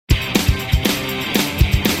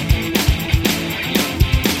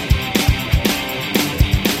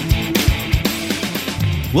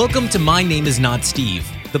Welcome to My Name Is Not Steve,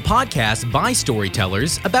 the podcast by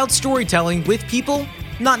storytellers about storytelling with people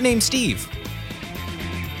not named Steve.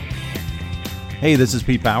 Hey, this is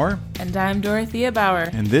Pete Bauer. And I'm Dorothea Bauer.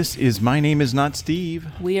 And this is My Name Is Not Steve.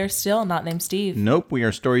 We are still not named Steve. Nope, we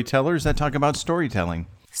are storytellers that talk about storytelling.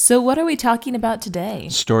 So what are we talking about today?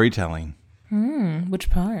 Storytelling. Which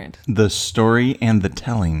part? The story and the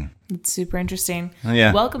telling. It's super interesting.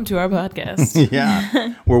 Yeah. Welcome to our podcast.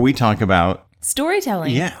 Yeah, where we talk about...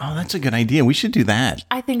 Storytelling. Yeah, oh, that's a good idea. We should do that.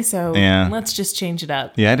 I think so. Yeah. Let's just change it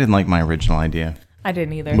up. Yeah, I didn't like my original idea, I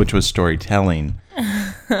didn't either. which was storytelling.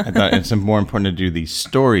 I thought it's more important to do the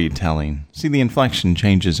storytelling. See, the inflection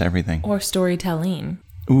changes everything. Or storytelling.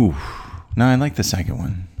 Ooh, no, I like the second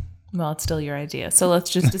one. Well, it's still your idea. So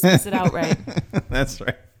let's just discuss it outright. That's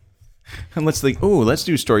right. And let's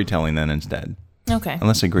do storytelling then instead. Okay. And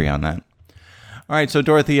let's agree on that. All right, so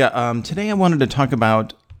Dorothea, today I wanted to talk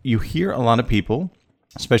about, you hear a lot of people,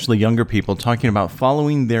 especially younger people, talking about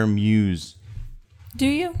following their muse. Do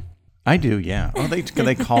you? I do, yeah. Oh,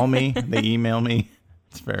 they call me, they email me.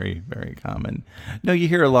 It's very, very common. No, you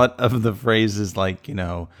hear a lot of the phrases like,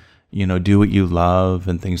 do what you love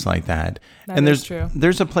and things like that. That is true.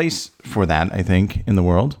 There's a place for that, I think, in the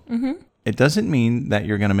world. Mm-hmm. It doesn't mean that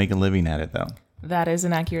you're going to make a living at it, though. That is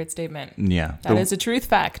an accurate statement. Yeah. That is a truth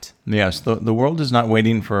fact. Yes, the world is not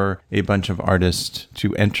waiting for a bunch of artists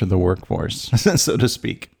to enter the workforce, so to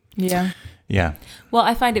speak. Yeah. Yeah. Well,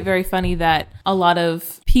 I find it very funny that a lot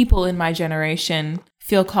of people in my generation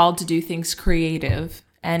feel called to do things creative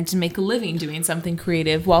and to make a living doing something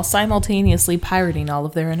creative while simultaneously pirating all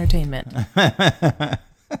of their entertainment.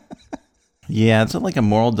 Yeah, it's like a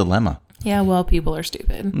moral dilemma. Yeah, well, people are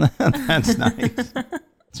stupid. That's nice.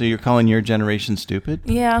 So you're calling your generation stupid?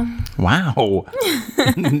 Yeah. Wow.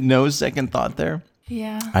 No second thought there?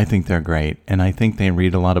 Yeah. I think they're great. And I think they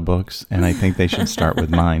read a lot of books. And I think they should start with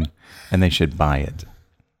mine. And they should buy it.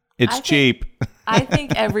 It's cheap. I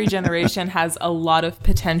think every generation has a lot of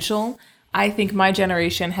potential. I think my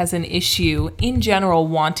generation has an issue in general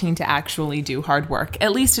wanting to actually do hard work,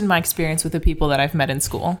 at least in my experience with the people that I've met in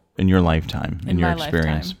school. In your lifetime. In your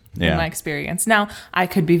experience. Lifetime, in my experience. Now, I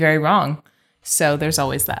could be very wrong. So there's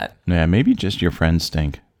always that. Yeah, maybe just your friends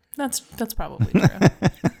stink. That's probably true.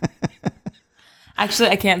 Actually,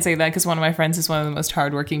 I can't say that because one of my friends is one of the most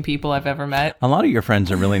hardworking people I've ever met. A lot of your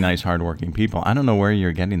friends are really nice, hardworking people. I don't know where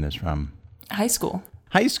you're getting this from. High school.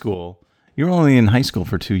 High school? You were only in high school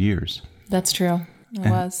for 2 years. That's true. It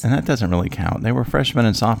was. And that doesn't really count. They were freshmen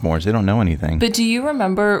and sophomores. They don't know anything. But do you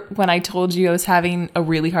remember when I told you I was having a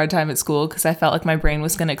really hard time at school because I felt like my brain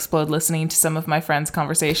was going to explode listening to some of my friends'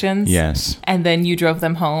 conversations? Yes. And then you drove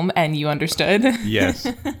them home and you understood? Yes.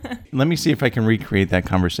 Let me see if I can recreate that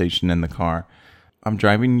conversation in the car. I'm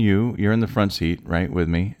driving you. You're in the front seat, right, with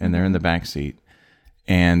me, and they're in the back seat.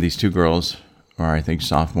 And these two girls are, I think,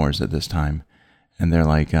 sophomores at this time. And they're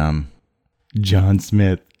like, John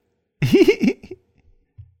Smith.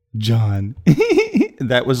 John.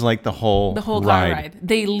 That was like the whole car ride.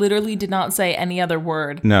 They literally did not say any other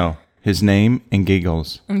word. No. His name and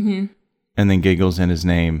giggles. Mm-hmm. And then giggles in his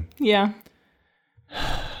name. Yeah.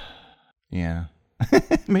 Yeah.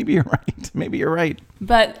 Maybe you're right.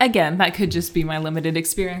 But again, that could just be my limited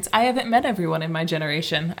experience. I haven't met everyone in my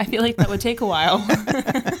generation. I feel like that would take a while.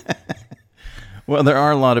 Well, there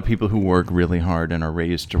are a lot of people who work really hard and are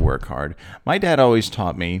raised to work hard. My dad always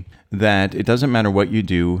taught me that it doesn't matter what you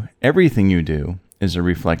do, everything you do is a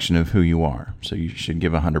reflection of who you are. So you should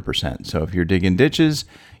give 100%. So if you're digging ditches,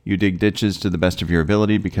 you dig ditches to the best of your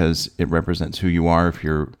ability because it represents who you are. If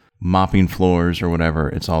you're mopping floors or whatever,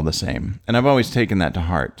 it's all the same. And I've always taken that to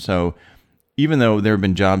heart. So even though there have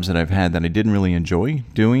been jobs that I've had that I didn't really enjoy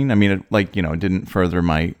doing, I mean, it didn't further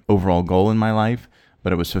my overall goal in my life,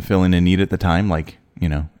 but it was fulfilling a need at the time, like,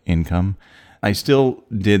 income. I still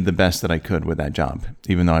did the best that I could with that job,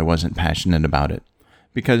 even though I wasn't passionate about it,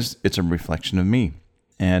 because it's a reflection of me.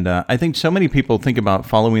 And I think so many people think about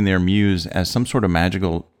following their muse as some sort of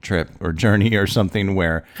magical trip or journey or something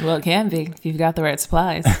where... Well, it can be if you've got the right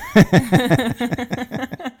supplies.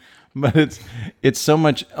 But it's so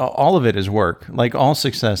much, all of it is work. Like all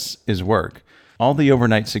success is work. All the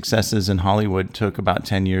overnight successes in Hollywood took about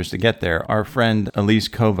 10 years to get there. Our friend Elise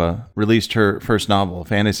Kova released her first novel,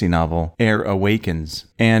 fantasy novel, Air Awakens.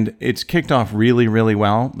 And it's kicked off really, really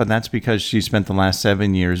well, but that's because she spent the last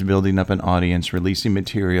 7 years building up an audience, releasing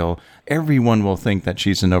material. Everyone will think that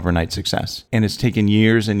she's an overnight success. And it's taken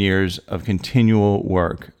years and years of continual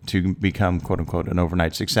work to become, quote unquote, an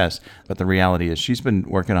overnight success. But the reality is she's been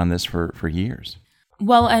working on this for years.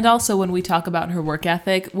 Well, and also when we talk about her work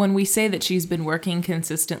ethic, when we say that she's been working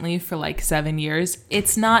consistently for like 7 years,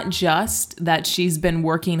 it's not just that she's been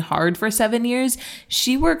working hard for 7 years.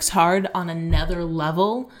 She works hard on another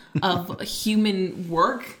level of human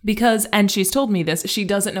work because, and she's told me this, she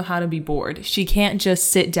doesn't know how to be bored. She can't just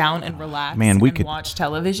sit down and relax watch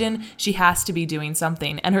television. She has to be doing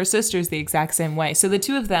something. And her sister's the exact same way. So the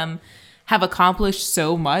two of them have accomplished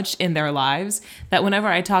so much in their lives that whenever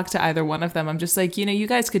I talk to either one of them, I'm just like, you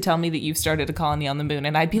guys could tell me that you've started a colony on the moon.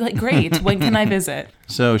 And I'd be like, great, when can I visit?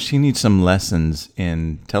 So she needs some lessons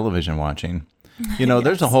in television watching. Yes.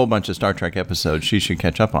 There's a whole bunch of Star Trek episodes she should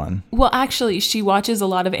catch up on. Well, actually, she watches a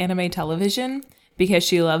lot of anime television because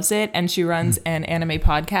she loves it. And she runs an anime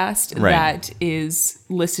podcast that is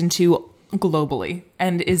listened to globally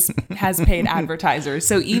and has paid advertisers.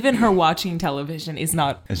 So even her watching television is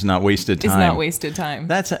not wasted time.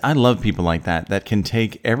 I love people like that can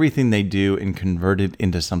take everything they do and convert it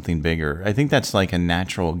into something bigger. I think that's like a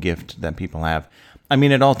natural gift that people have. I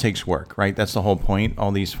mean, it all takes work, right? That's the whole point.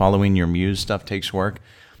 All these following your muse stuff takes work.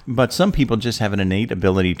 But some people just have an innate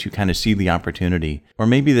ability to kind of see the opportunity, or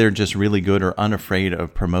maybe they're just really good or unafraid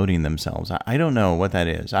of promoting themselves. I don't know what that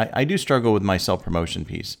is. I do struggle with my self-promotion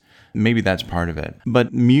piece. Maybe that's part of it.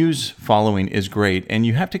 But muse following is great, and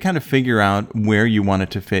you have to kind of figure out where you want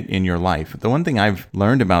it to fit in your life. The one thing I've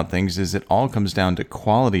learned about things is it all comes down to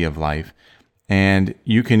quality of life, and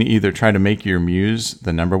you can either try to make your muse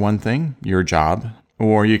the number one thing, your job,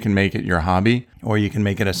 or you can make it your hobby, or you can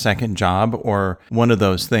make it a second job, or one of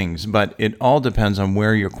those things. But it all depends on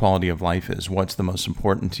where your quality of life is, what's the most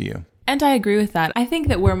important to you. And I agree with that. I think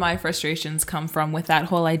that where my frustrations come from with that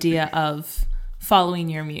whole idea of following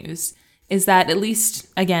your muse is that, at least,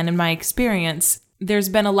 again, in my experience, there's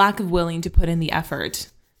been a lack of willing to put in the effort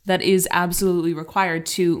that is absolutely required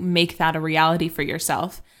to make that a reality for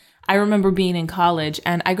yourself. I remember being in college,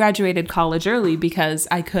 and I graduated college early because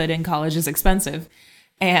I could, and college is expensive.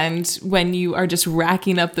 And when you are just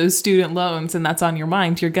racking up those student loans and that's on your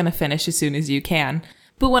mind, you're going to finish as soon as you can.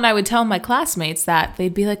 But when I would tell my classmates that,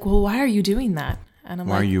 they'd be like, well, why are you doing that? And I'm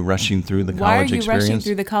why are you rushing through the college experience? Why are you rushing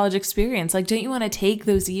through the college experience? Like, don't you want to take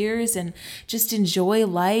those years and just enjoy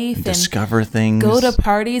life and discover things? Go to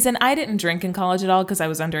parties. And I didn't drink in college at all because I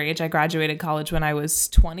was underage. I graduated college when I was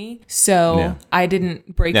 20. So I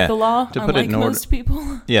didn't break the law, unlike most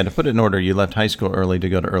people. Yeah, to put it in order, you left high school early to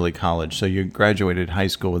go to early college. So you graduated high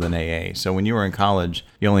school with an AA. So when you were in college,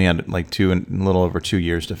 you only had like a little over 2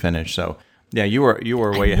 years to finish. So yeah, you were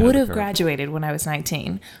way ahead. I would have graduated when I was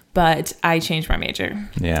 19, but I changed my major.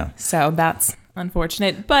 Yeah. So that's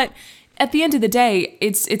unfortunate. But at the end of the day,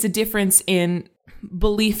 it's a difference in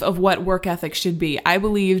belief of what work ethic should be. I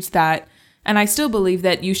believed that, and I still believe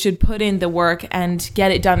that you should put in the work and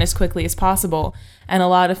get it done as quickly as possible. And a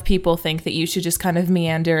lot of people think that you should just kind of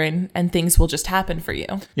meander and things will just happen for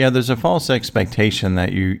you. Yeah, there's a false expectation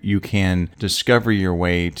that you can discover your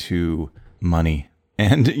way to money.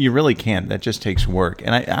 And you really can't. That just takes work.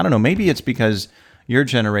 And I don't know, maybe it's because your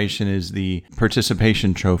generation is the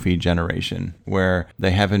participation trophy generation, where they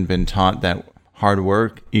haven't been taught that hard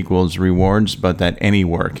work equals rewards, but that any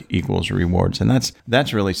work equals rewards. And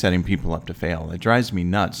that's really setting people up to fail. It drives me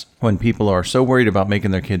nuts when people are so worried about making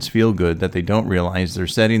their kids feel good that they don't realize they're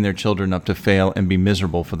setting their children up to fail and be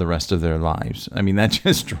miserable for the rest of their lives. I mean, that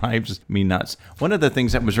just drives me nuts. One of the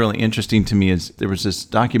things that was really interesting to me is there was this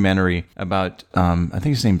documentary about, I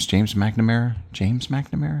think his name's James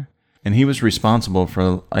McNamara. And he was responsible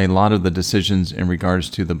for a lot of the decisions in regards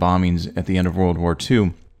to the bombings at the end of World War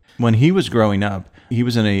II. When he was growing up, he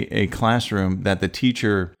was in a classroom that the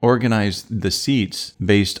teacher organized the seats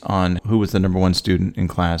based on who was the number one student in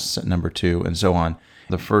class, number two, and so on.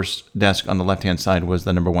 The first desk on the left-hand side was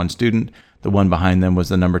the number one student. The one behind them was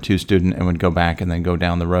the number two student, and would go back and then go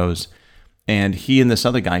down the rows. And he and this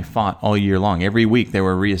other guy fought all year long. Every week they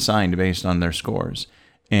were reassigned based on their scores.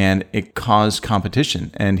 And it caused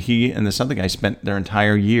competition. And he and this other guy spent their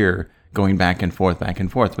entire year going back and forth.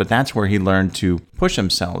 But that's where he learned to push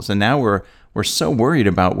themselves. And now we're so worried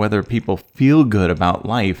about whether people feel good about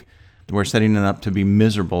life. We're setting them up to be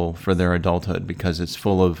miserable for their adulthood because it's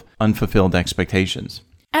full of unfulfilled expectations.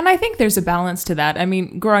 And I think there's a balance to that. I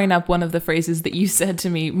mean, growing up, one of the phrases that you said to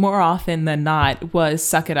me more often than not was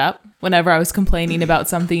suck it up. Whenever I was complaining about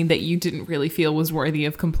something that you didn't really feel was worthy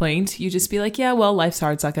of complaint, you just be like, yeah, well, life's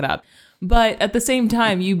hard, suck it up. But at the same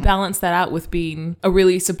time, you balance that out with being a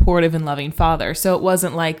really supportive and loving father. So it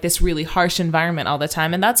wasn't like this really harsh environment all the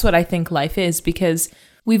time. And that's what I think life is, because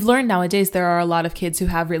we've learned nowadays there are a lot of kids who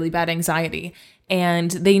have really bad anxiety,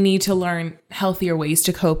 and they need to learn healthier ways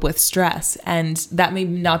to cope with stress. And that may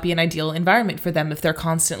not be an ideal environment for them if they're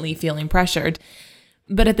constantly feeling pressured.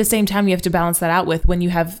 But at the same time, you have to balance that out with when you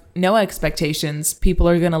have no expectations, people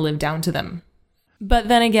are going to live down to them. But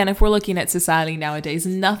then again, if we're looking at society nowadays,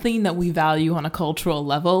 nothing that we value on a cultural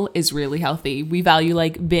level is really healthy. We value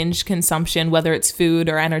like binge consumption, whether it's food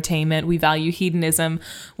or entertainment. We value hedonism.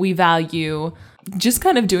 We value just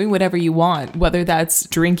kind of doing whatever you want, whether that's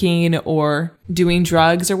drinking or doing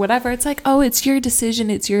drugs or whatever. It's like, oh, it's your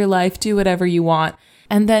decision. It's your life. Do whatever you want.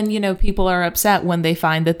 And then, people are upset when they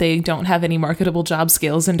find that they don't have any marketable job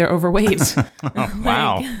skills and are overweight.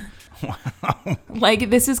 Wow. Like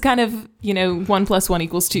this is kind of, 1 + 1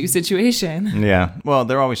 = 2 situation. Yeah. Well,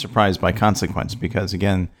 they're always surprised by consequence because,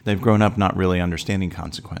 again, they've grown up not really understanding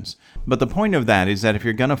consequence. But the point of that is that if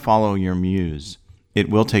you're going to follow your muse, it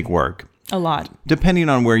will take work. A lot. Depending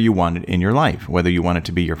on where you want it in your life, whether you want it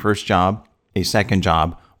to be your first job, a second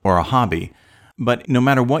job, or a hobby. But no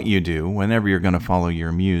matter what you do, whenever you're going to follow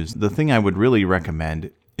your muse, the thing I would really recommend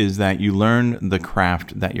is that you learn the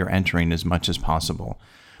craft that you're entering as much as possible.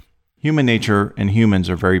 Human nature and humans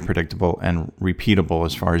are very predictable and repeatable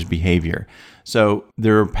as far as behavior. So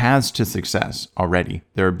there are paths to success already.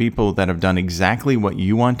 There are people that have done exactly what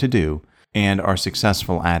you want to do and are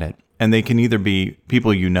successful at it. And they can either be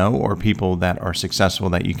people you know or people that are successful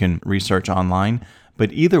that you can research online.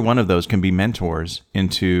 But either one of those can be mentors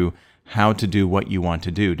into how to do what you want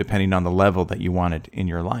to do, depending on the level that you want it in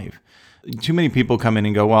your life. Too many people come in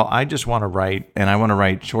and go, well, I just want to write, and I want to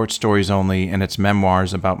write short stories only, and it's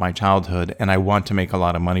memoirs about my childhood, and I want to make a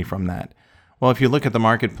lot of money from that. Well, if you look at the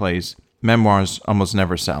marketplace, memoirs almost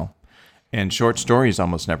never sell, and short stories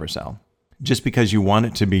almost never sell. Just because you want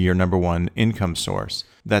it to be your number one income source,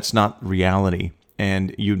 that's not reality.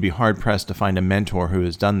 And you'd be hard-pressed to find a mentor who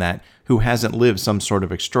has done that, who hasn't lived some sort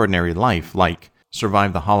of extraordinary life, like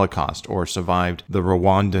survived the Holocaust or survived the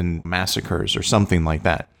Rwandan massacres or something like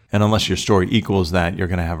that. And unless your story equals that, you're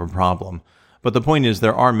going to have a problem. But the point is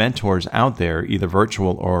there are mentors out there, either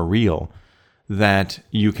virtual or real, that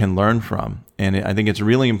you can learn from. And I think it's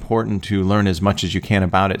really important to learn as much as you can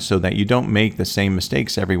about it so that you don't make the same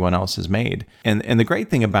mistakes everyone else has made. And the great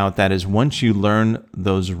thing about that is once you learn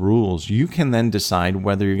those rules, you can then decide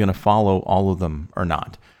whether you're going to follow all of them or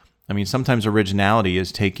not. I mean, sometimes originality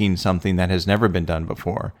is taking something that has never been done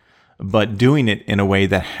before, but doing it in a way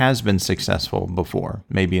that has been successful before,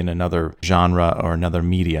 maybe in another genre or another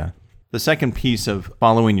media. The second piece of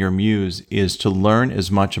following your muse is to learn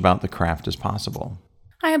as much about the craft as possible.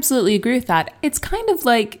 I absolutely agree with that. It's kind of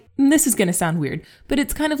like, and this is going to sound weird, but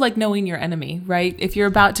it's kind of like knowing your enemy, right? If you're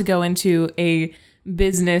about to go into a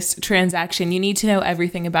business transaction, you need to know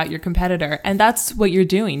everything about your competitor. And that's what you're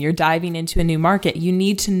doing. You're diving into a new market. You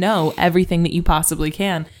need to know everything that you possibly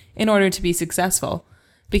can in order to be successful.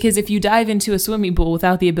 Because if you dive into a swimming pool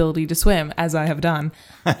without the ability to swim, as I have done,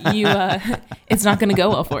 it's not going to go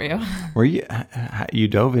well for you. Were you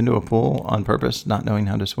dove into a pool on purpose, not knowing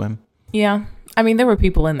how to swim? Yeah. I mean, there were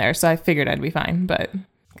people in there, so I figured I'd be fine, but...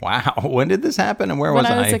 Wow. When did this happen and where was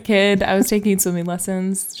I? When I was a kid, I was taking swimming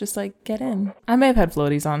lessons, just like, get in. I may have had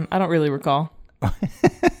floaties on. I don't really recall.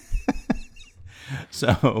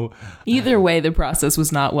 So either way, the process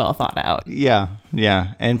was not well thought out. Yeah.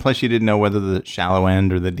 And plus you didn't know whether the shallow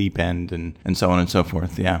end or the deep end and so on and so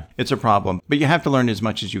forth. Yeah, it's a problem. But you have to learn as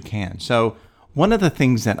much as you can. So one of the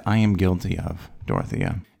things that I am guilty of,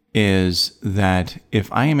 Dorothea, is that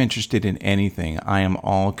if I am interested in anything, I am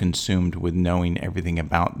all consumed with knowing everything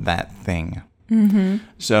about that thing. Mm-hmm.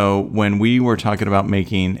 So when we were talking about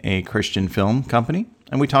making a Christian film company,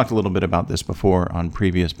 and we talked a little bit about this before on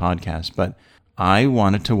previous podcasts, but I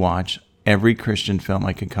wanted to watch every Christian film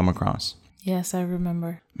I could come across. Yes, I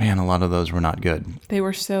remember. Man, a lot of those were not good. They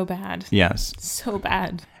were so bad. Yes. So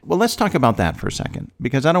bad. Well, let's talk about that for a second,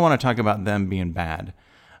 because I don't want to talk about them being bad.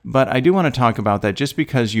 But I do want to talk about that just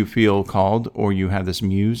because you feel called or you have this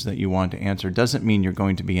muse that you want to answer doesn't mean you're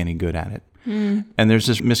going to be any good at it. Mm. And there's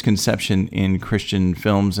this misconception in Christian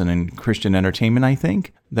films and in Christian entertainment, I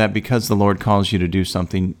think, that because the Lord calls you to do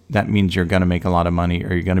something, that means you're going to make a lot of money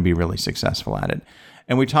or you're going to be really successful at it.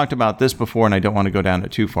 And we talked about this before, and I don't want to go down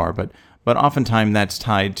it too far, but oftentimes that's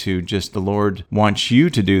tied to just the Lord wants you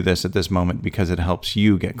to do this at this moment because it helps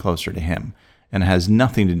you get closer to Him. And it has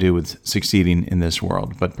nothing to do with succeeding in this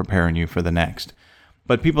world, but preparing you for the next.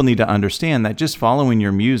 But people need to understand that just following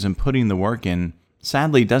your muse and putting the work in,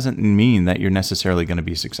 sadly, doesn't mean that you're necessarily going to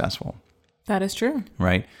be successful. That is true.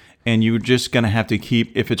 Right? And you're just going to have to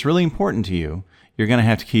keep, if it's really important to you, you're going to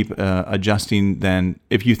have to keep adjusting then.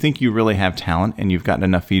 If you think you really have talent and you've gotten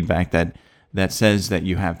enough feedback that says that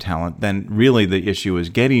you have talent, then really the issue is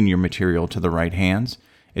getting your material to the right hands.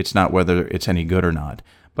 It's not whether it's any good or not.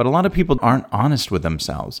 But a lot of people aren't honest with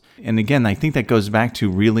themselves. And again, I think that goes back to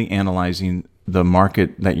really analyzing the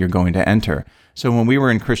market that you're going to enter. So when we were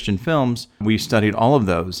in Christian films, we studied all of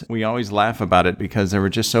those. We always laugh about it because there were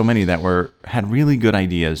just so many that had really good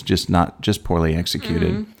ideas, just poorly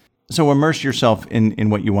executed. Mm-hmm. So immerse yourself in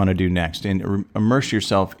what you want to do next, and immerse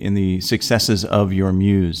yourself in the successes of your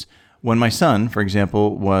muse. When my son, for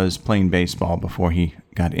example, was playing baseball before he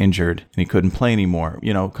got injured and he couldn't play anymore,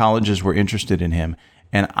 colleges were interested in him.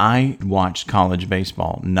 And I watched college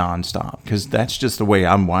baseball nonstop because that's just the way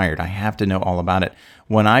I'm wired. I have to know all about it.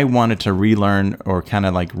 When I wanted to relearn or kind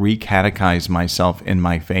of like recatechize myself in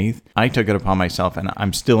my faith, I took it upon myself, and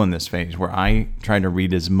I'm still in this phase where I try to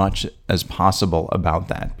read as much as possible about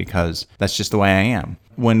that because that's just the way I am.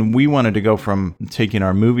 When we wanted to go from taking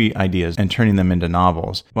our movie ideas and turning them into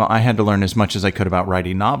novels, well, I had to learn as much as I could about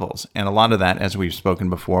writing novels. And a lot of that, as we've spoken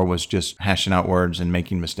before, was just hashing out words and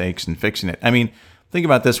making mistakes and fixing it. I mean, think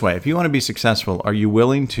about it this way. If you want to be successful, are you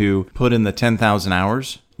willing to put in the 10,000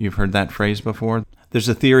 hours? You've heard that phrase before. There's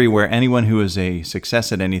a theory where anyone who is a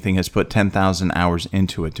success at anything has put 10,000 hours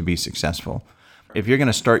into it to be successful. If you're going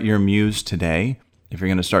to start your muse today, if you're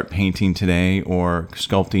going to start painting today or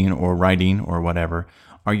sculpting or writing or whatever,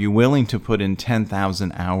 are you willing to put in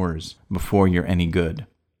 10,000 hours before you're any good?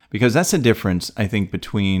 Because that's the difference, I think,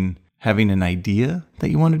 between having an idea that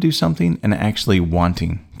you want to do something and actually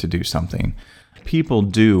wanting to do something. People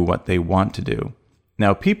do what they want to do.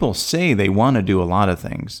 Now, people say they want to do a lot of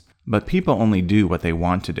things, but people only do what they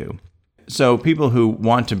want to do. So people who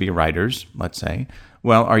want to be writers, let's say,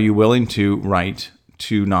 well, are you willing to write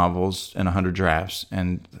 2 novels and 100 drafts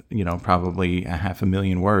and, probably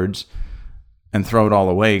 500,000 words and throw it all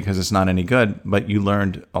away because it's not any good, but you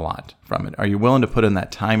learned a lot from it? Are you willing to put in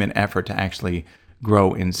that time and effort to actually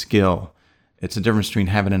grow in skill? It's a difference between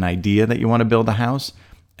having an idea that you want to build a house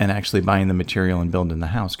and actually buying the material and building the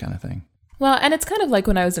house kind of thing. Well, and it's kind of like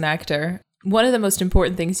when I was an actor. One of the most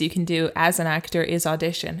important things you can do as an actor is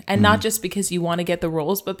audition. And not just because you want to get the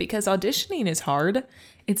roles, but because auditioning is hard.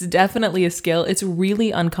 It's definitely a skill. It's really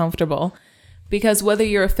uncomfortable. Because whether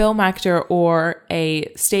you're a film actor or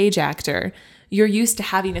a stage actor, you're used to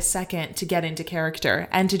having a second to get into character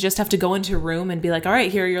and to just have to go into a room and be like, all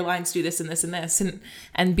right, here are your lines, do this and this and this,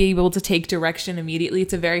 and be able to take direction immediately.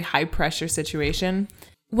 It's a very high pressure situation.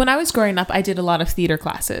 When I was growing up, I did a lot of theater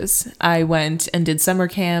classes. I went and did summer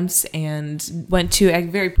camps and went to a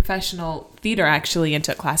very professional theater actually and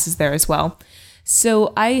took classes there as well.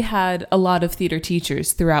 So I had a lot of theater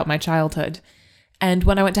teachers throughout my childhood. And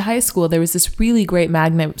when I went to high school, there was this really great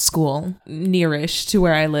magnet school nearish to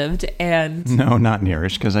where I lived. And no, not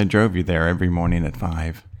nearish, because I drove you there every morning at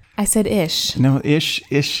 5. I said ish. No,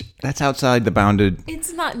 ish, that's outside the bounded.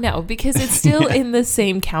 It's not, no, because it's still in the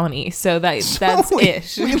same county. So that's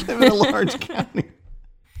ish. We live in a large county.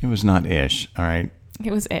 It was not ish, all right?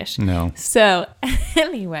 It was ish. No. So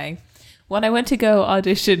anyway, when I went to go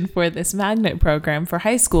audition for this magnet program for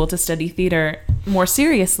high school to study theater more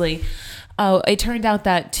seriously, it turned out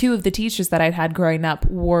that 2 of the teachers that I'd had growing up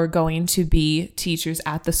were going to be teachers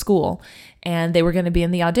at the school, and they were going to be in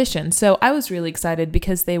the audition. So I was really excited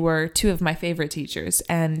because they were 2 of my favorite teachers,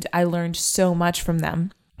 and I learned so much from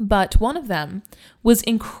them. But one of them was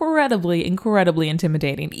incredibly, incredibly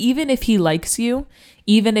intimidating. Even if he likes you,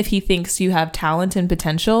 even if he thinks you have talent and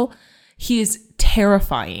potential, he is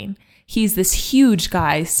terrifying. He's this huge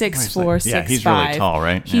guy, 6'4", 6'5". Yeah, he's really tall,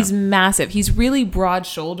 right? He's massive. He's really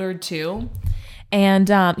broad-shouldered, too. And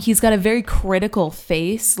he's got a very critical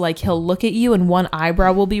face. Like, he'll look at you and one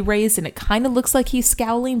eyebrow will be raised, and it kind of looks like he's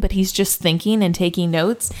scowling, but he's just thinking and taking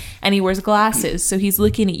notes. And he wears glasses, so he's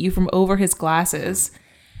looking at you from over his glasses.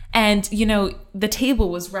 And, the table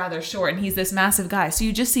was rather short, and he's this massive guy. So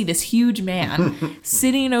you just see this huge man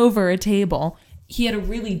sitting over a table. He had a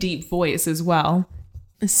really deep voice as well.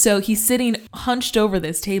 So he's sitting hunched over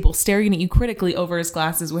this table, staring at you critically over his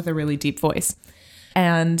glasses with a really deep voice.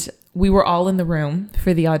 And we were all in the room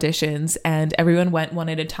for the auditions, and everyone went one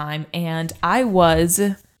at a time. And I was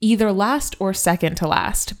either last or second to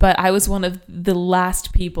last, but I was one of the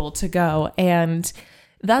last people to go. And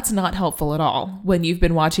that's not helpful at all when you've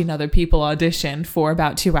been watching other people audition for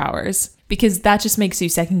about 2 hours, because that just makes you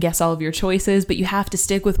second guess all of your choices. But you have to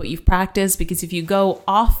stick with what you've practiced, because if you go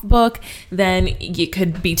off book, then you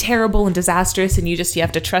could be terrible and disastrous, and you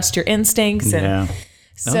have to trust your instincts. And yeah.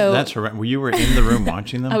 So that's horrendous. You were in the room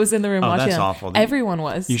watching them? I was in the room watching them. That's awful. Everyone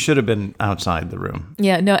was. You should have been outside the room.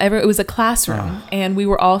 Yeah, no, it was a classroom, and we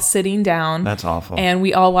were all sitting down. That's awful. And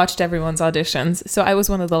we all watched everyone's auditions. So I was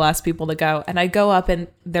one of the last people to go. And I go up, and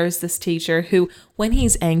there's this teacher who, when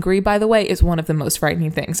he's angry, by the way, is one of the most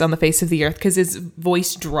frightening things on the face of the earth, because his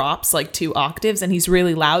voice drops like 2 octaves, and he's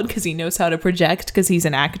really loud because he knows how to project because he's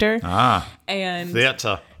an actor.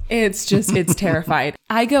 Theater. It's terrified.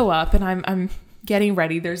 I go up and I'm getting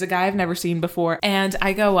ready. There's a guy I've never seen before. And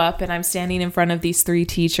I go up and I'm standing in front of these 3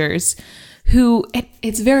 teachers who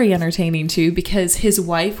it's very entertaining too, because his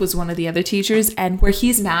wife was one of the other teachers, and where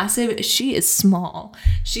he's massive, she is small.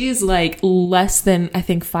 She is like less than, I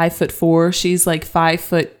think, 5'4". She's like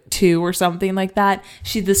 5'2" or something like that.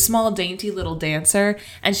 She's the small, dainty little dancer,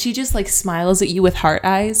 and she just like smiles at you with heart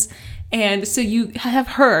eyes. And so you have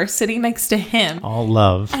her sitting next to him. All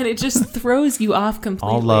love. And it just throws you off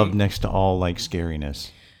completely. All love next to all like scariness.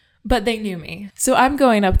 But they knew me. So I'm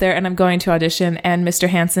going up there and I'm going to audition, and Mr.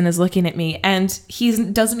 Hansen is looking at me, and he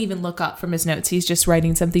doesn't even look up from his notes. He's just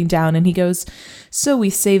writing something down, and he goes, "So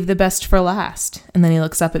we saved the best for last." And then he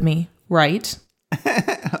looks up at me, right?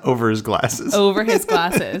 Over his glasses. Over his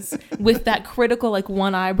glasses. With that critical, like,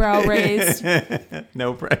 one eyebrow raised.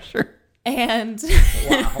 No pressure. And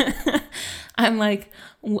I'm like,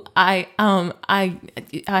 I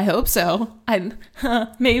hope so.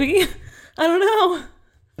 Maybe. I don't know.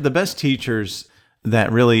 The best teachers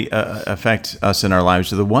that really affect us in our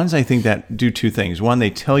lives are the ones, I think, that do 2 things. One, they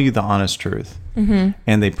tell you the honest truth, and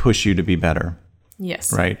they push you to be better.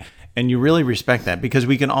 Yes. Right. And you really respect that, because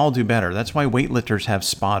we can all do better. That's why weightlifters have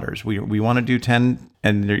spotters. We want to do 10,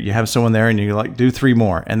 and you have someone there and you're like, do 3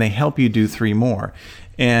 more, and they help you do 3 more.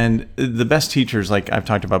 And the best teachers, like I've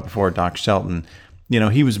talked about before, Doc Shelton,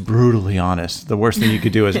 he was brutally honest. The worst thing you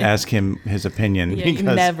could do is ask him his opinion. Yeah,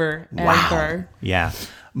 because, never, ever. Yeah.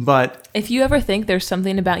 But if you ever think there's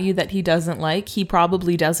something about you that he doesn't like, he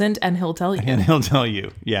probably doesn't, and he'll tell you. And he'll tell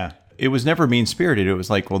you, yeah. It was never mean-spirited. It was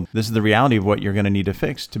like, well, this is the reality of what you're going to need to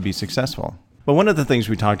fix to be successful. But one of the things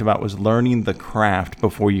we talked about was learning the craft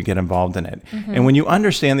before you get involved in it. And when you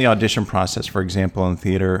understand the audition process, for example, in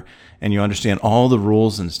theater, and you understand all the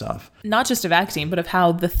rules and stuff. Not just of acting, but of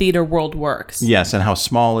how the theater world works. Yes, and how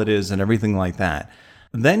small it is and everything like that.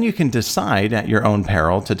 Then you can decide at your own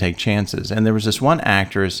peril to take chances. And there was this one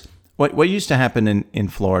actress. What used to happen in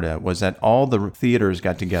Florida was that all the theaters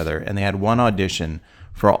got together and they had one audition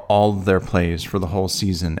for all of their plays for the whole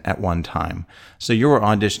season at one time. So you were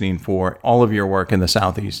auditioning for all of your work in the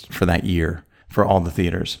Southeast for that year for all the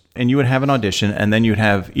theaters. And you would have an audition, and then you'd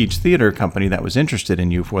have each theater company that was interested in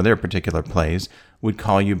you for their particular plays would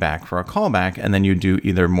call you back for a callback, and then you do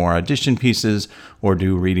either more audition pieces or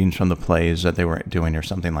do readings from the plays that they were doing or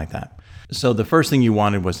something like that. So the first thing you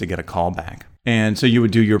wanted was to get a callback. And so you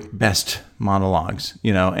would do your best monologues,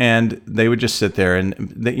 and they would just sit there.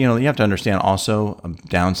 And, you have to understand also a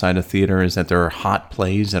downside of theater is that there are hot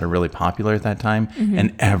plays that are really popular at that time,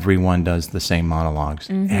 and everyone does the same monologues.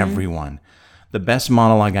 Everyone. The best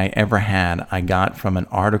monologue I ever had, I got from an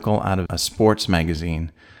article out of a sports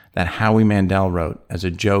magazine that Howie Mandel wrote as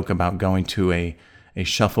a joke about going to a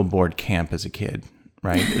shuffleboard camp as a kid.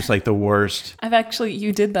 Right? It's like the worst.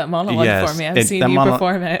 You did that monologue for me. I've seen you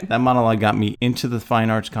perform it. That monologue got me into the Fine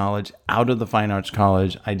Arts College, out of the Fine Arts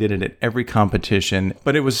College. I did it at every competition,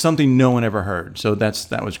 but it was something no one ever heard. So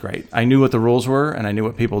that was great. I knew what the rules were and I knew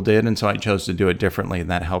what people did. And so I chose to do it differently, and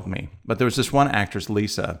that helped me. But there was this one actress,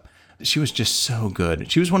 Lisa. She was just so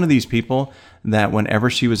good. She was one of these people that whenever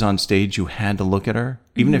she was on stage, you had to look at her,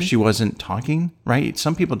 even if she wasn't talking, right?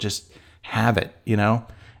 Some people just have it,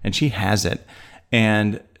 and she has it.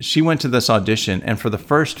 And she went to this audition, and for the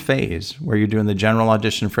first phase, where you're doing the general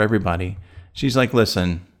audition for everybody, she's like,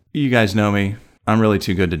 listen, you guys know me. I'm really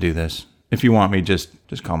too good to do this. If you want me, just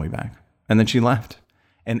call me back. And then she left.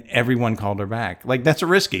 And everyone called her back. Like, that's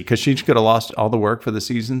risky, because she could have lost all the work for the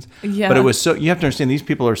seasons. Yeah. But it was so, you have to understand, these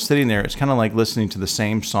people are sitting there. It's kind of like listening to the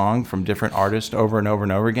same song from different artists over and over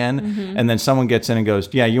and over again. And then someone gets in and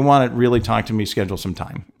goes, yeah, you want to really talk to me, schedule some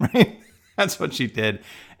time, right? That's what she did.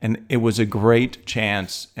 And it was a great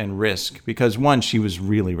chance and risk because, one, she was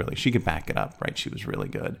really, she could back it up, right? She was really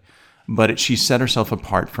good. But she set herself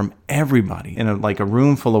apart from everybody in a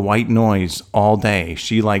room full of white noise all day.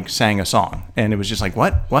 She sang a song, and it was just like,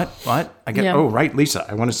 what? Oh, right, Lisa,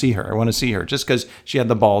 I want to see her. Just because she had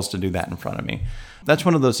the balls to do that in front of me. That's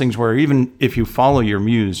one of those things where even if you follow your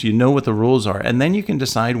muse, you know what the rules are, and then you can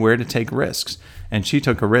decide where to take risks. And she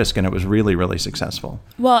took a risk, and it was really, really successful.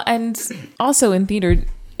 Well, and also in theater,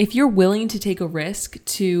 if you're willing to take a risk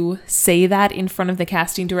to say that in front of the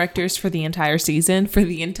casting directors for the entire season, for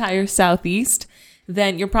the entire Southeast,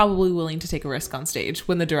 then you're probably willing to take a risk on stage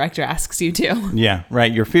when the director asks you to. Yeah,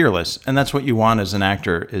 right. You're fearless. And that's what you want as an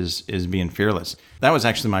actor is being fearless. That was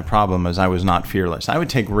actually my problem, is I was not fearless. I would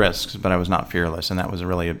take risks, but I was not fearless. And that was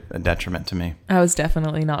really a detriment to me. I was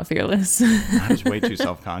definitely not fearless. I was way too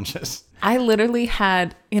self-conscious. I literally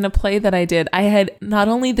had, in a play that I did, I had not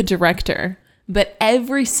only the director, But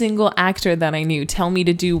every single actor that I knew tell me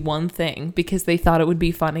to do one thing because they thought it would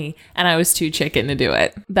be funny and I was too chicken to do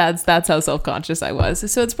it. That's how self-conscious I was.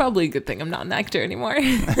 So it's probably a good thing I'm not an actor anymore.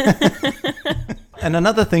 And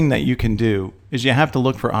another thing that you can do is you have to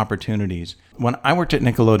look for opportunities. When I worked at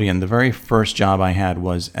Nickelodeon, the very first job I had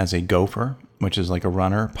was as a gopher, which is like a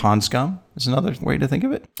runner. Pond scum is another way to think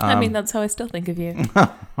of it. I mean, that's how I still think of you,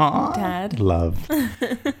 Dad. Love.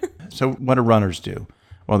 So what do runners do?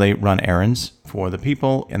 Well, they run errands for the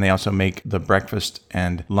people, and they also make the breakfast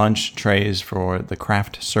and lunch trays for the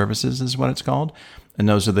craft services is what it's called. And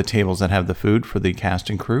those are the tables that have the food for the cast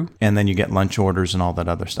and crew. And then you get lunch orders and all that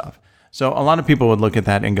other stuff. So a lot of people would look at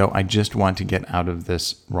that and go, I just want to get out of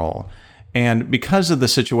this role. And because of the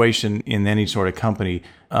situation in any sort of company,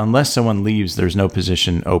 unless someone leaves, there's no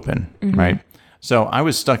position open, right? So I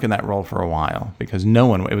was stuck in that role for a while because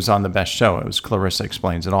it was on the best show. It was Clarissa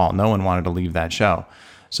Explains It All. No one wanted to leave that show.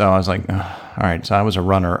 So I was like, all right. So I was a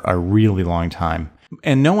runner a really long time.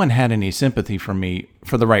 And no one had any sympathy for me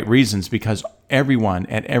for the right reasons because everyone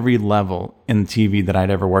at every level in TV that I'd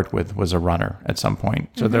ever worked with was a runner at some point.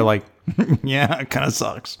 So they're like, yeah, it kind of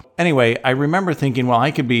sucks. Anyway, I remember thinking, well,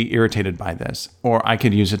 I could be irritated by this or I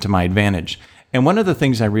could use it to my advantage. And one of the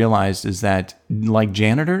things I realized is that like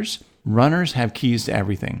janitors, runners have keys to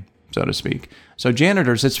everything, so to speak. So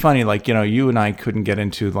janitors, it's funny, like, you and I couldn't get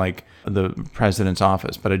into like the president's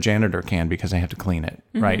office, but a janitor can because they have to clean it,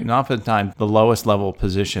 right? And oftentimes the lowest level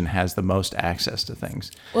position has the most access to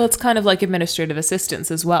things. Well, it's kind of like administrative assistants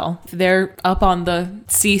as well. If they're up on the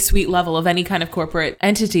C-suite level of any kind of corporate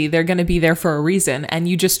entity, they're going to be there for a reason, and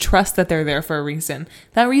you just trust that they're there for a reason.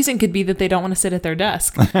 That reason could be that they don't want to sit at their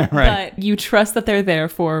desk, right. But you trust that they're there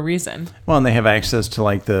for a reason. Well, and they have access to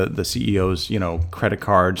like the CEO's, credit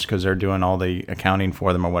cards because they're doing all the accounting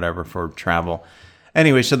for them or whatever for travel.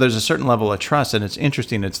 Anyway, so there's a certain level of trust, and it's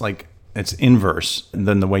interesting. It's like it's inverse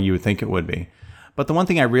than the way you would think it would be. But the one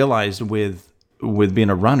thing I realized with being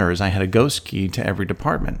a runner is I had a ghost key to every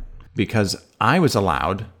department because I was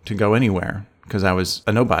allowed to go anywhere because I was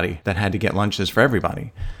a nobody that had to get lunches for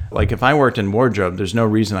everybody. Like if I worked in wardrobe, there's no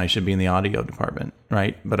reason I should be in the audio department,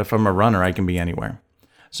 right? But if I'm a runner, I can be anywhere.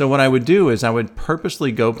 So what I would do is I would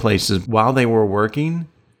purposely go places while they were working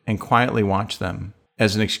and quietly watch them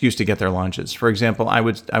as an excuse to get their lunches. For example, I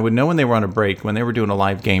would know when they were on a break, when they were doing a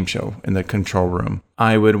live game show in the control room.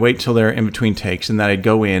 I would wait till they're in between takes and then I'd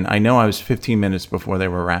go in. I know I was 15 minutes before they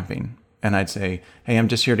were wrapping. And I'd say, hey, I'm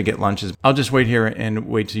just here to get lunches. I'll just wait here and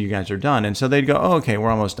wait till you guys are done. And so they'd go, oh, okay, we're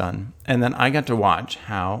almost done. And then I got to watch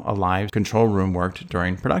how a live control room worked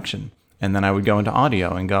during production. And then I would go into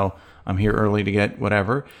audio and go, I'm here early to get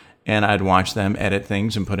whatever. And I'd watch them edit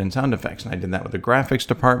things and put in sound effects. And I did that with the graphics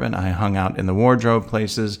department. I hung out in the wardrobe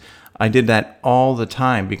places. I did that all the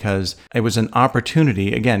time because it was an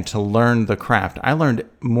opportunity, again, to learn the craft. I learned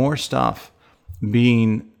more stuff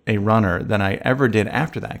being a runner than I ever did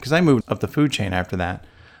after that because I moved up the food chain after that.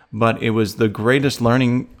 But it was the greatest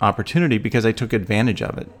learning opportunity because I took advantage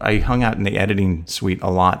of it. I hung out in the editing suite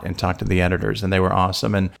a lot and talked to the editors, and they were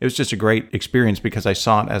awesome. And it was just a great experience because I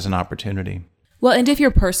saw it as an opportunity. Well, and if you're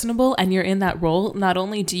personable and you're in that role, not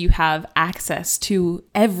only do you have access to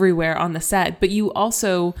everywhere on the set, but you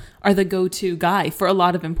also are the go-to guy for a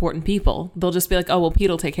lot of important people. They'll just be like, oh, well,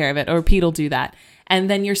 Pete'll take care of it, or Pete'll do that. And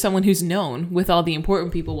then you're someone who's known with all the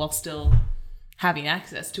important people while still having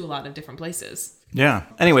access to a lot of different places. Yeah.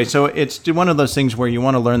 Anyway, so it's one of those things where you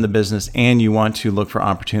want to learn the business and you want to look for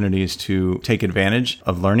opportunities to take advantage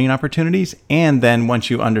of learning opportunities. And then once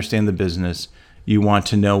you understand the business, you want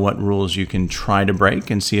to know what rules you can try to break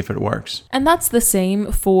and see if it works. And that's the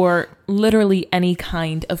same for literally any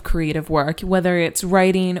kind of creative work, whether it's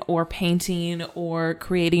writing or painting or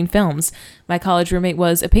creating films. My college roommate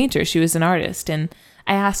was a painter. She was an artist. And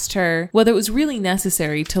I asked her whether it was really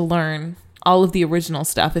necessary to learn all of the original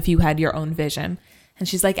stuff if you had your own vision. And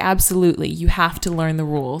she's like, absolutely. You have to learn the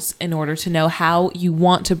rules in order to know how you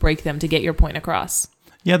want to break them to get your point across.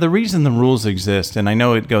 Yeah, the reason the rules exist, and I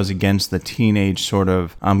know it goes against the teenage sort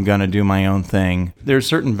of, I'm going to do my own thing. There's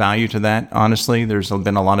certain value to that, honestly. There's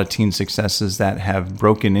been a lot of teen successes that have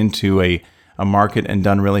broken into a market and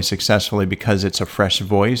done really successfully because it's a fresh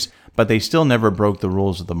voice, but they still never broke the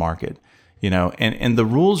rules of the market, and the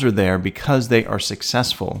rules are there because they are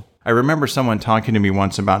successful. I remember someone talking to me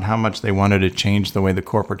once about how much they wanted to change the way the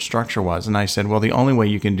corporate structure was. And I said, well, the only way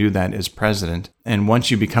you can do that is president. And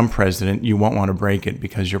once you become president, you won't want to break it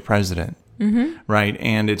because you're president. Mm-hmm. Right.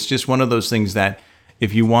 And it's just one of those things that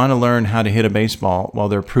if you want to learn how to hit a baseball, well,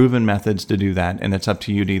 there are proven methods to do that. And it's up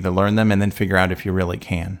to you to either learn them and then figure out if you really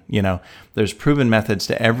can. There's proven methods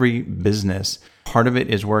to every business. Part of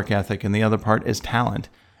it is work ethic and the other part is talent.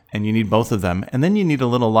 and you need both of them. And then you need a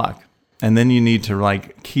little luck. And then you need to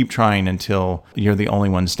like keep trying until you're the only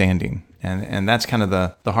one standing. And that's kind of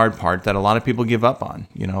the hard part that a lot of people give up on.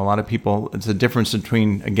 You know, a lot of people, it's a difference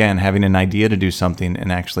between, again, having an idea to do something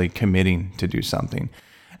and actually committing to do something.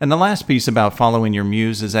 And the last piece about following your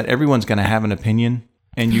muse is that everyone's going to have an opinion,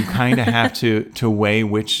 and you kind of have to weigh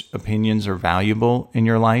which opinions are valuable in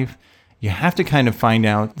your life. You have to kind of find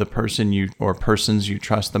out the person or persons you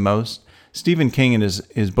trust the most. Stephen King, in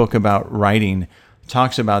his book about writing,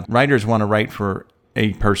 talks about writers want to write for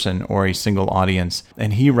a person or a single audience,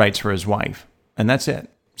 and he writes for his wife, and that's it.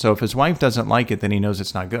 So if his wife doesn't like it, then he knows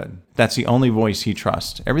it's not good. That's the only voice he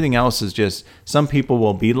trusts. Everything else is just, some people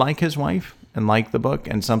will be like his wife and like the book,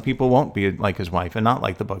 and some people won't be like his wife and not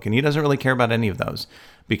like the book. And he doesn't really care about any of those,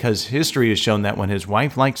 because history has shown that when his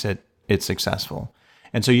wife likes it, it's successful.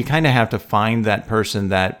 And so you kind of have to find that person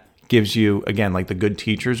that gives you, again, like the good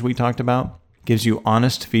teachers we talked about, gives you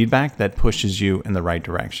honest feedback that pushes you in the right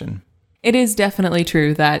direction. It is definitely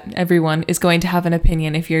true that everyone is going to have an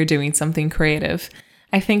opinion if you're doing something creative.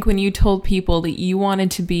 I think when you told people that you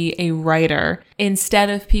wanted to be a writer,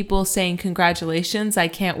 instead of people saying, congratulations, I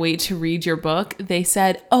can't wait to read your book, they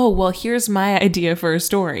said, oh, well, here's my idea for a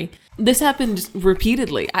story. This happened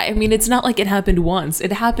repeatedly. I mean, it's not like it happened once.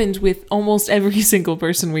 It happened with almost every single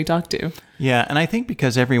person we talked to. Yeah, and I think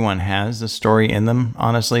because everyone has a story in them,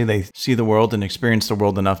 honestly, they see the world and experience the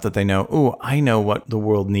world enough that they know, oh, I know what the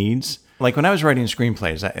world needs. Like when I was writing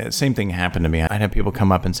screenplays, same thing happened to me. I'd have people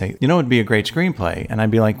come up and say, you know, it'd be a great screenplay. And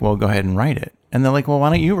I'd be like, well, go ahead and write it. And they're like, well,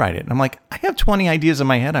 why don't you write it? And I'm like, I have 20 ideas in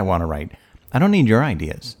my head I want to write. I don't need your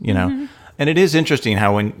ideas, you know? Mm-hmm. And it is interesting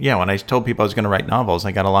how when I told people I was going to write novels,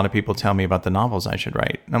 I got a lot of people tell me about the novels I should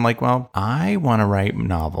write. And I'm like, well, I want to write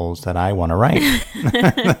novels that I want to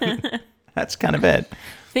write. That's kind of it.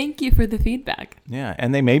 Thank you for the feedback. Yeah,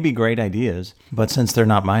 and they may be great ideas, but since they're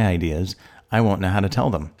not my ideas, I won't know how to tell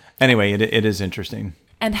them. Anyway, it is interesting.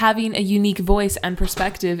 And having a unique voice and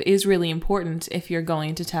perspective is really important if you're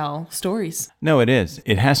going to tell stories. No, it is.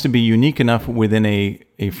 It has to be unique enough within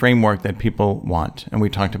a framework that people want. And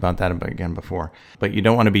we talked about that again before. But you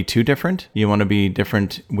don't want to be too different. You want to be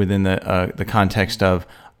different within the context of,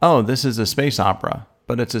 oh, this is a space opera,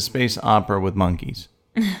 but it's a space opera with monkeys.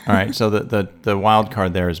 All right, so the wild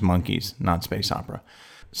card there is monkeys, not space opera.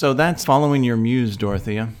 So that's following your muse,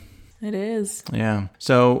 Dorothea. It is. Yeah.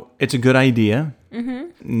 So it's a good idea.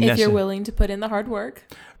 Mm-hmm. If you're willing to put in the hard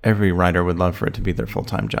work. Every writer would love for it to be their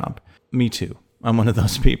full-time job. Me too. I'm one of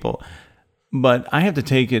those people. But I have to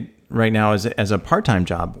take it right now as a part-time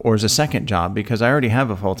job or as a second job because I already have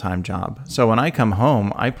a full-time job. So when I come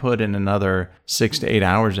home, I put in another 6 to 8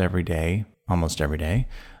 hours every day, almost every day,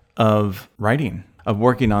 of writing, of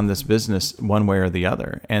working on this business one way or the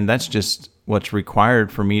other. And that's just what's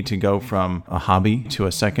required for me to go from a hobby to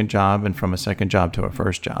a second job and from a second job to a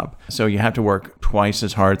first job. So you have to work twice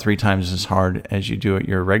as hard, 3 times as hard as you do at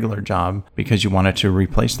your regular job because you wanted to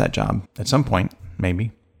replace that job at some point,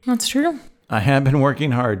 maybe. That's true. I have been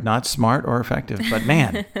working hard, not smart or effective, but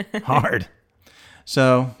man, hard.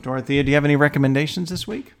 So, Dorothea, do you have any recommendations this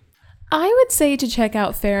week? I would say to check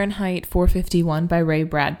out Fahrenheit 451 by Ray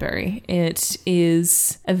Bradbury. It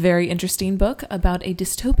is a very interesting book about a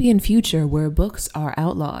dystopian future where books are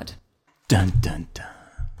outlawed. Dun, dun, dun.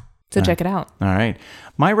 So check it out. All right.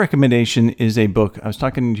 My recommendation is a book. I was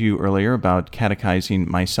talking to you earlier about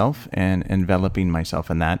catechizing myself and enveloping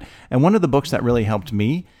myself in that. And one of the books that really helped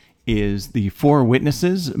me is The Four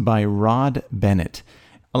Witnesses by Rod Bennett.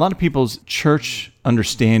 A lot of people's church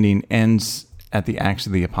understanding ends at the Acts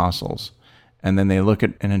of the Apostles, and then they look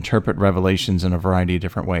at and interpret Revelations in a variety of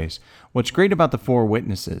different ways. What's great about The Four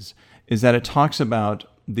Witnesses is that it talks about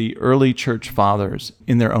the early church fathers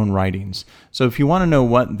in their own writings. So if you want to know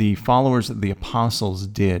what the followers of the apostles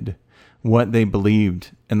did, what they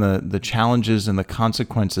believed, and the challenges and the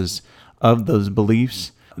consequences of those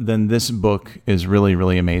beliefs, then this book is really,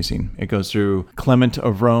 really amazing. It goes through Clement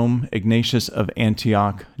of Rome, Ignatius of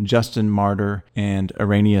Antioch, Justin Martyr, and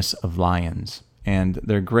Irenaeus of Lyons. And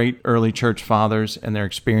they're great early church fathers, and their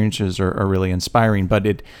experiences are really inspiring.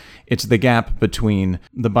 But it's the gap between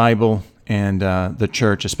the Bible and the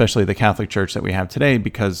church, especially the Catholic Church that we have today,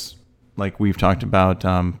 because like we've talked about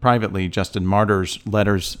privately, Justin Martyr's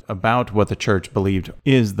letters about what the church believed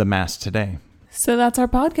is the Mass today. So that's our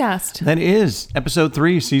podcast. That is episode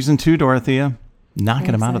 3, season 2, Dorothea.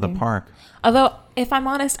 Knocking them out of the park. Although, if I'm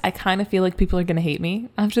honest, I kind of feel like people are going to hate me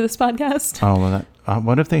after this podcast. Oh, well,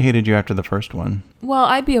 what if they hated you after the first one? Well,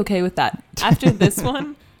 I'd be okay with that. After this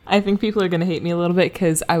one, I think people are going to hate me a little bit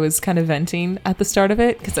because I was kind of venting at the start of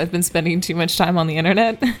it because I've been spending too much time on the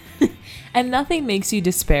internet. And nothing makes you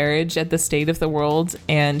disparage at the state of the world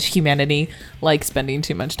and humanity like spending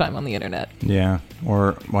too much time on the internet. Yeah,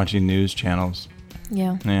 or watching news channels.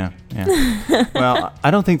 Yeah. Yeah. Well,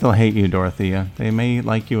 I don't think they'll hate you, Dorothea. They may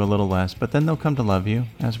like you a little less, but then they'll come to love you,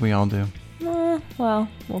 as we all do. Well,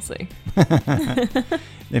 we'll see.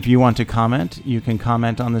 If you want to comment, you can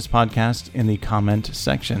comment on this podcast in the comment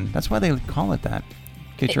section. That's why they call it that.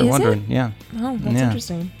 In case you're wondering. Yeah. Oh, that's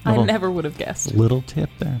interesting. I never would have guessed. Little tip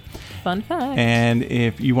there. Fun fact. And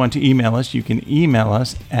if you want to email us, you can email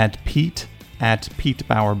us at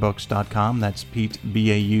pete@petebauerbooks.com. That's Pete,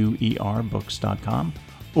 Bauer, books.com.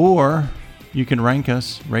 Or you can rank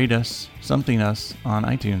us, rate us, something us on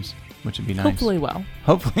iTunes, which would be nice. Hopefully well.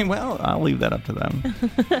 I'll leave that up to them.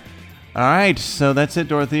 All right, so that's it,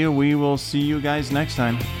 Dorothea. We will see you guys next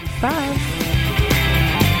time. Bye.